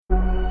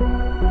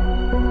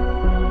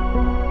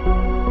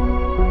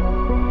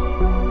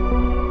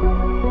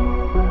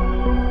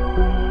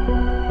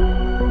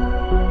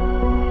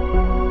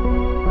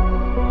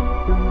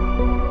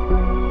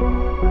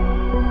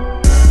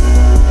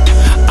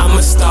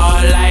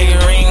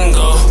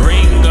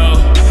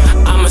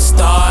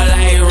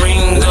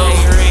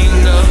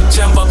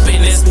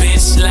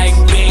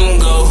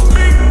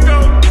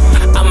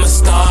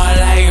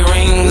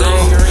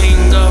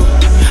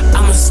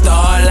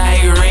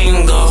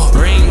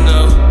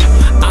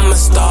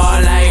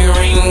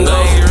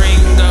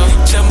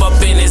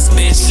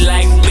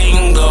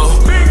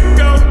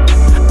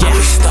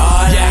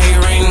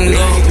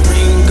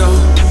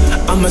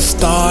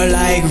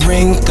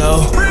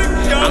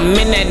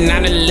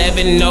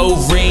11, no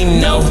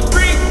Ringo.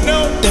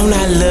 Don't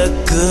I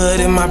look good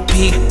in my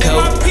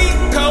peacoat?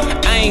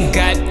 I ain't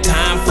got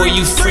time for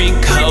you freak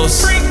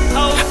hoes.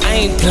 I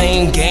ain't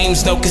playing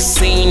games, no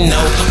casino.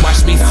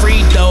 Watch me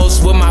free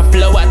those with my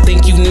flow, I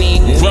think you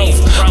need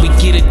growth. We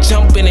get it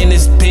jumping in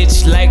this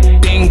bitch like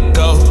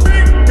bingo.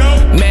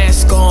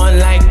 Mask on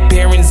like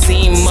Baron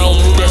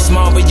Zemo. That's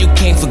small but you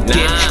can't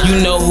forget.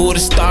 You know who the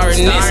star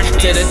in this.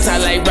 To the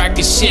top like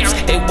rocket ships.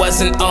 It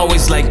wasn't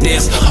always like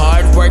this.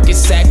 Hard work and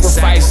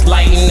sacrifice,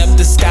 lighting up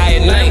the sky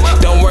at night.